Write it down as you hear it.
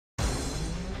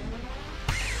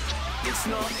It's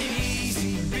not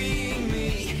easy being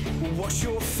me. Wash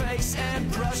your face and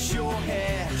brush your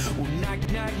hair. Well, nag,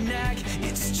 nag, nag,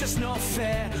 it's just not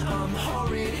fair. I'm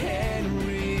Horrid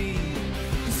Henry.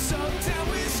 So down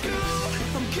with school,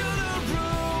 I'm gonna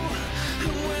rule.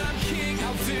 And when I'm king,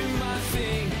 I'll do my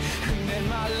thing. And then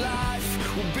my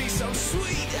life will be so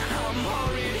sweet. I'm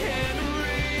Horrid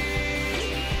Henry.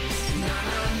 Na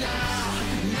na na,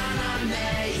 na na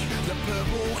nay. The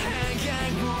purple hand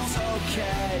gang rules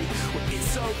okay. Well, it's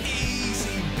so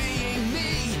easy being me.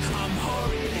 I'm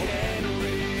Horrid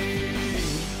Henry.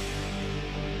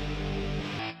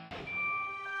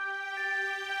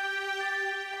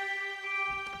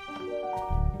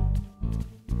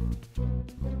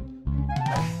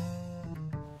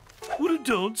 What a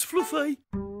dance, Fluffy.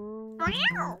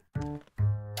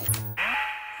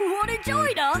 Want to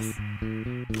join us?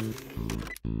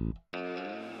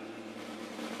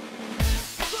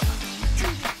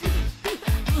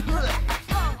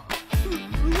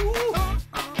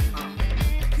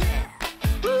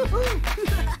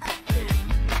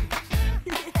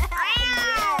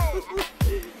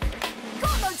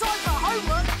 Got no time for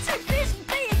homework, too busy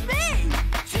being me.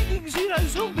 Singing zero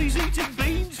zombies eating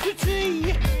beans for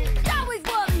tea. Down with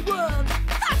wormy worms,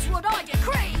 that's what I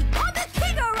decree. I'm the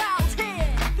king around here.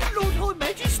 Lord High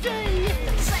Majesty.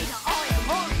 They say that I am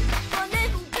horrid, but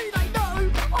little do they know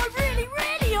I'm really,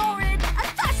 really horrid, and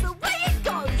that's the way it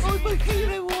goes. I'm a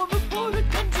hero, I'm a pirate,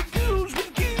 guns and girls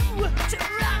with you.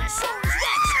 Tyrannosaurus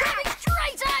Rex coming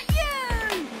straight at you.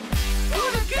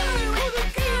 Wanna do it,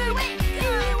 do it,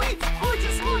 do it. I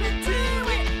just wanna do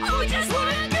it, I just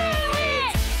wanna do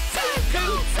it. Too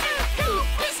cool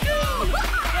for school.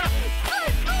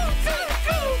 Too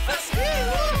cool for school.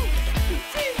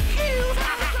 Too cool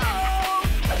for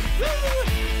school.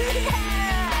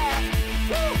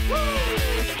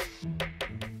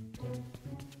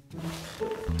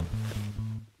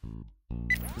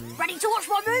 Ready to watch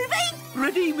my movie?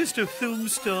 Ready, Mr. Film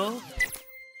Star?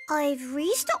 I've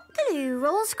restocked the loo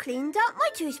rolls, cleaned out my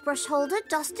toothbrush holder,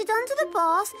 dusted under the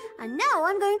bath, and now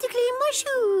I'm going to clean my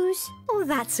shoes. Oh,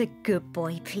 that's a good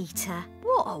boy, Peter.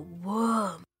 What a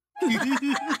worm.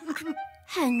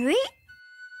 Henry?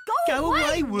 Go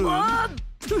away, worm.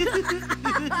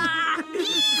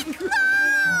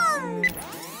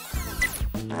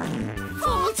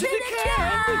 Fart in a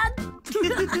can!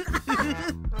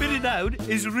 Better known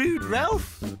as Rude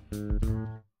Ralph.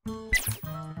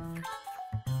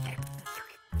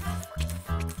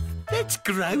 That's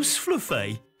gross,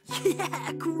 Fluffy.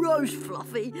 Yeah, gross,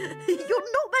 Fluffy.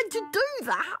 You're not meant to do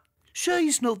that.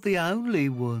 She's not the only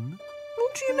one.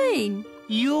 What do you mean?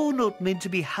 You're not meant to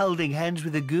be holding hands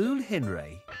with a girl,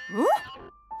 Henry. Huh?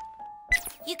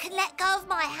 You can let go of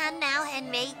my hand now,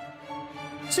 Henry.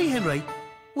 See, Henry,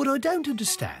 what I don't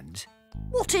understand...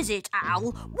 What is it,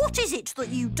 Al? What is it that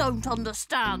you don't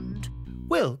understand?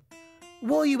 Well,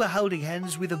 why you were holding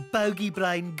hands with a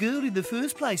bogey-brained girl in the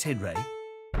first place, Henry?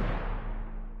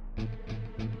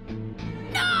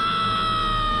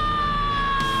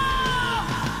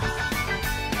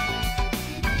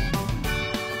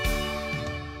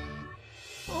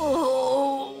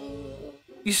 Oh.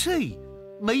 You see,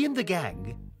 me and the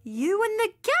gang... You and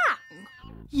the gang?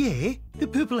 Yeah, the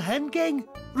Purple Hand Gang.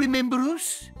 Remember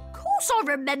us? Of course I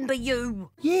remember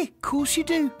you. Yeah, of course you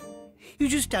do. You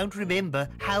just don't remember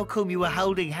how come you were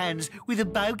holding hands with a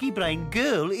bogey-brained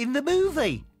girl in the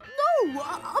movie. No,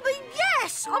 I mean,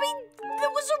 yes. I mean, there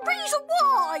was a reason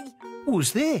why.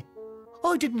 Was there?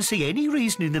 I didn't see any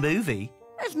reason in the movie.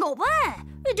 It's not there.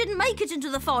 It didn't make it into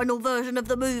the final version of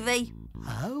the movie.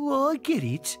 Oh, I get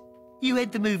it. You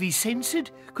had the movie censored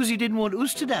because you didn't want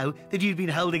us to know that you'd been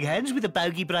holding hands with a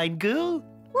bogey-brained girl.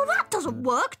 Well, that doesn't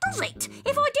work, does it?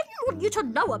 If I didn't want you to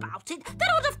know about it, then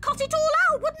I'd have cut it all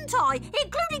out, wouldn't I?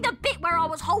 Including the bit where I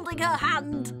was holding her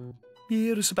hand.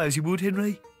 Yeah, I suppose you would,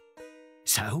 Henry.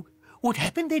 So, what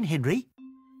happened then, Henry?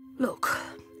 Look,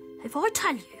 if I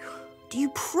tell you, do you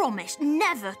promise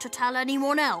never to tell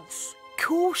anyone else? Of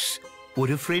course. What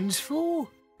are friends for?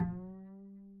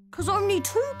 Because only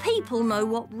 2 people know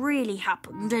what really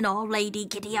happened in Our Lady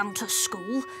Gideonta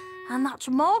school, and that's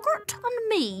Margaret and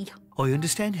me. I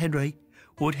understand, Henry.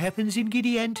 What happens in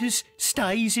Gideontas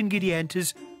stays in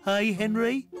Gideontas. Hey,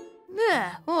 Henry?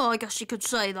 Yeah, well, I guess you could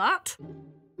say that.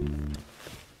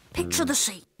 Picture the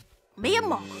scene. Me and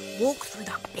Margaret walk through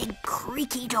that big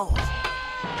creaky door.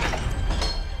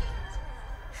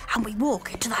 And we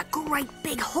walk into that great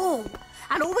big hall,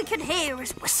 and all we can hear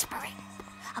is whispering.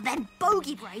 And then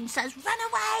Bogey Brain says, "Run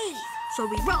away!" So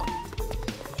we run.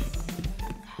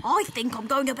 I think I'm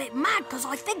going a bit mad because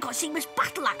I think I see Miss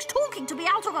Battleaxe talking to me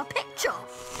out of a picture.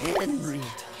 Henry,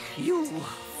 you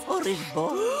horrid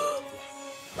boy.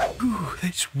 Ooh,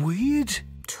 that's weird.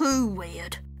 Too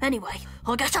weird. Anyway,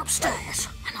 I get upstairs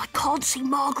and I can't see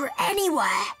Margaret anywhere.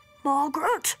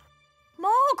 Margaret!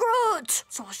 Margaret!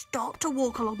 So I start to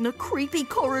walk along the creepy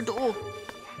corridor.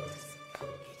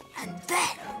 And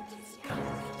then...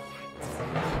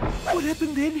 What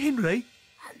happened then, Henry?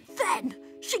 And then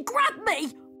she grabbed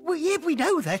me. Well, yeah, we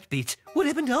know that bit. What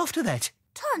happened after that?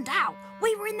 Turned out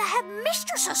we were in the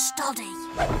headmistress's study.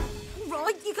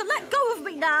 Right, you can let go of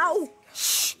me now.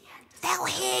 Shh! They'll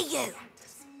hear you.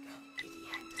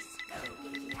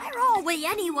 Where are we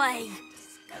anyway?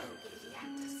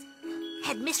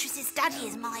 Headmistress's study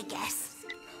is my guess.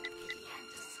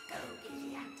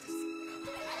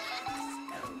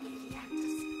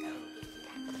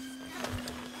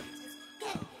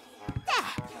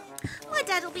 There. My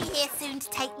dad will be here soon to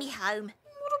take me home.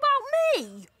 What about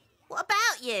me? What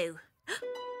about you?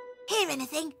 Hear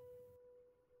anything?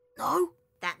 No.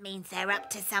 That means they're up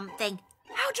to something.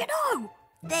 How'd you know?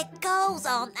 They're girls,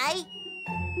 aren't they?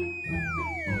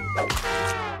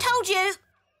 Told you!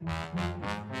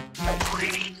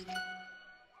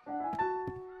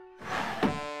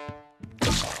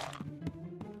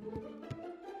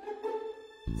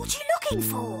 What are you looking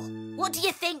for? What do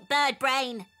you think, bird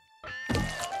brain?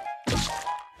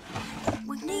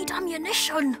 We need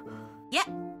ammunition. Yep.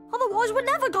 Otherwise we're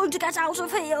never going to get out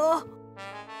of here.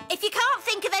 If you can't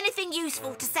think of anything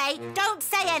useful to say, don't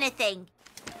say anything.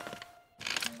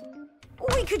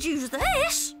 We could use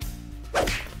this.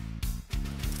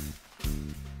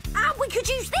 And we could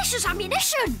use this as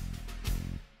ammunition.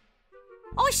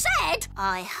 I said...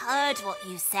 I heard what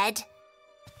you said.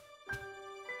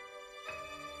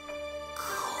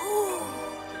 Cool.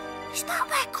 Is that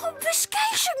their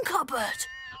confiscation cupboard?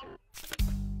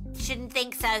 Shouldn't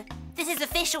think so. This is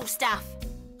official stuff.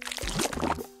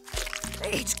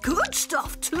 It's good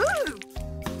stuff too.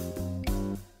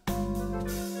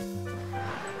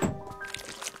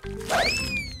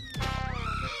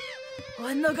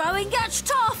 When the going gets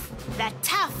tough, The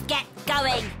tough get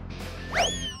going.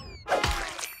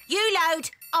 You load,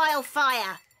 I'll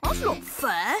fire. that's not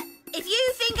fair. If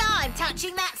you think I'm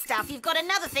touching that stuff, you've got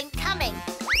another thing coming.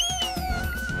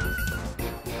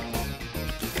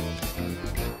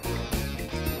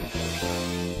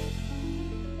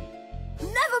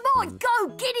 Never mind, go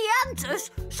Giddy Antus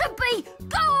should be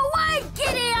go away,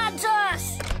 Giddy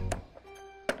Antus!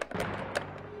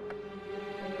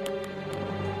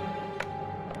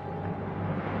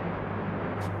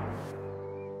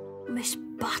 Miss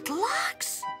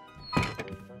Battleaxe?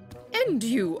 And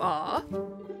you are?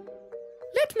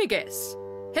 Let me guess.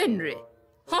 Henry.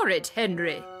 Horrid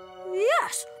Henry.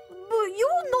 Yes, but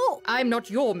you're not... I'm not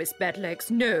your Miss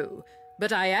Battleaxe, no.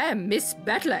 But I am Miss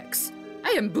Battleaxe.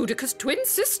 I am Boudicca's twin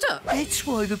sister. That's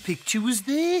why the picture was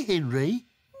there, Henry.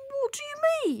 What do you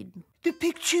mean? The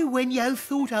picture when you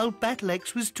thought old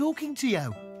Battleaxe was talking to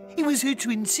you. It was her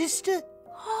twin sister.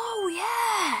 Oh,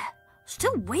 yeah.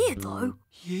 Still weird, though.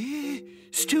 Yeah,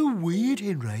 still weird,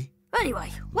 Henry.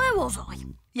 Anyway, where was I?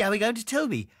 You were going to tell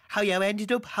me how you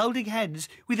ended up holding hands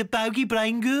with a bogey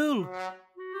brain girl.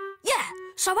 Yeah,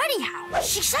 so anyhow,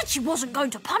 she said she wasn't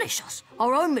going to punish us.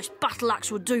 Our own Miss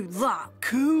Battleaxe would do that.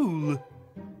 Cool.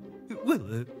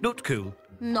 Well, not cool.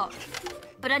 No.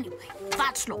 But anyway,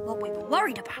 that's not what we were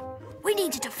worried about. We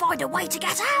needed to find a way to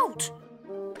get out.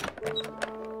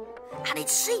 And it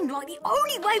seemed like the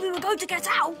only way we were going to get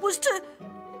out was to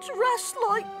dress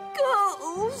like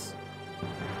girls.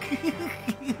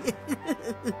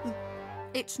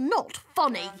 It's not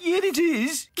funny. Yeah, it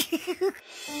is.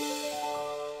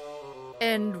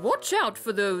 And watch out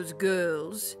for those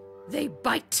girls. They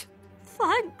bite.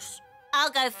 Thanks. I'll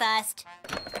go first.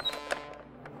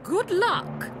 Good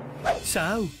luck.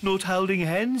 So, not holding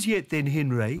hands yet then,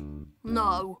 Henry?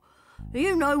 No.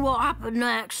 You know what happened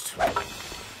next.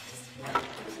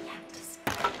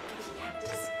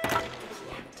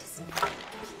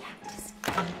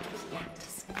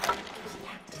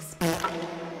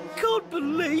 Can't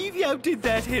believe you did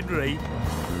that, Henry.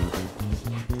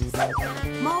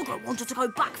 Margaret wanted to go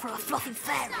back for a fluffy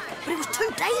fairy, but it was too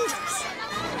dangerous.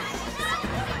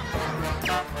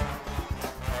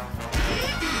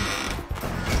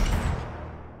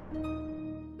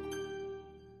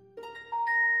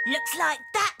 Looks like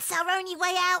that's our only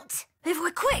way out. If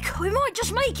we're quick, we might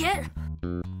just make it.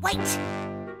 Wait.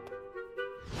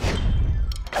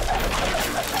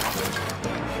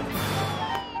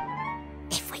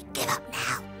 If we give up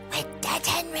now, we're dead,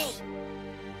 Henry.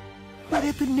 What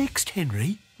happened next,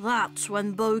 Henry? That's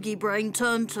when Bogey Brain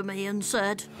turned to me and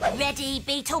said... Ready,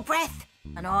 Beetle Breath?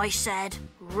 And I said,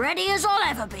 ready as I'll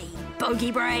ever be,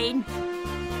 Bogey Brain.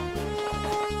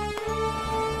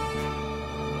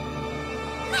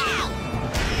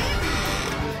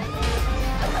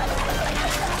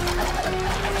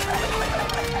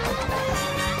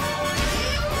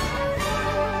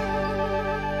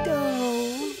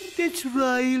 It's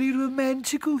really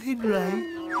romantical, Henry.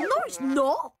 No, it's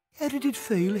not. How did it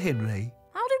feel, Henry?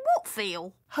 How did what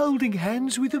feel? Holding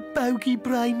hands with a bogey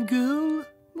brain girl?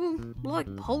 Well,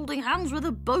 like holding hands with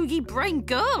a bogey brain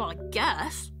girl, I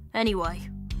guess. Anyway,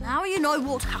 now you know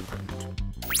what happened.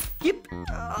 Yep,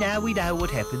 now we know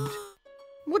what happened.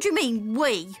 What do you mean,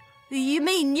 we? You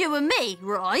mean you and me,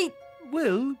 right?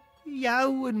 Well,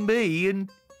 you and me and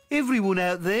everyone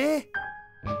out there.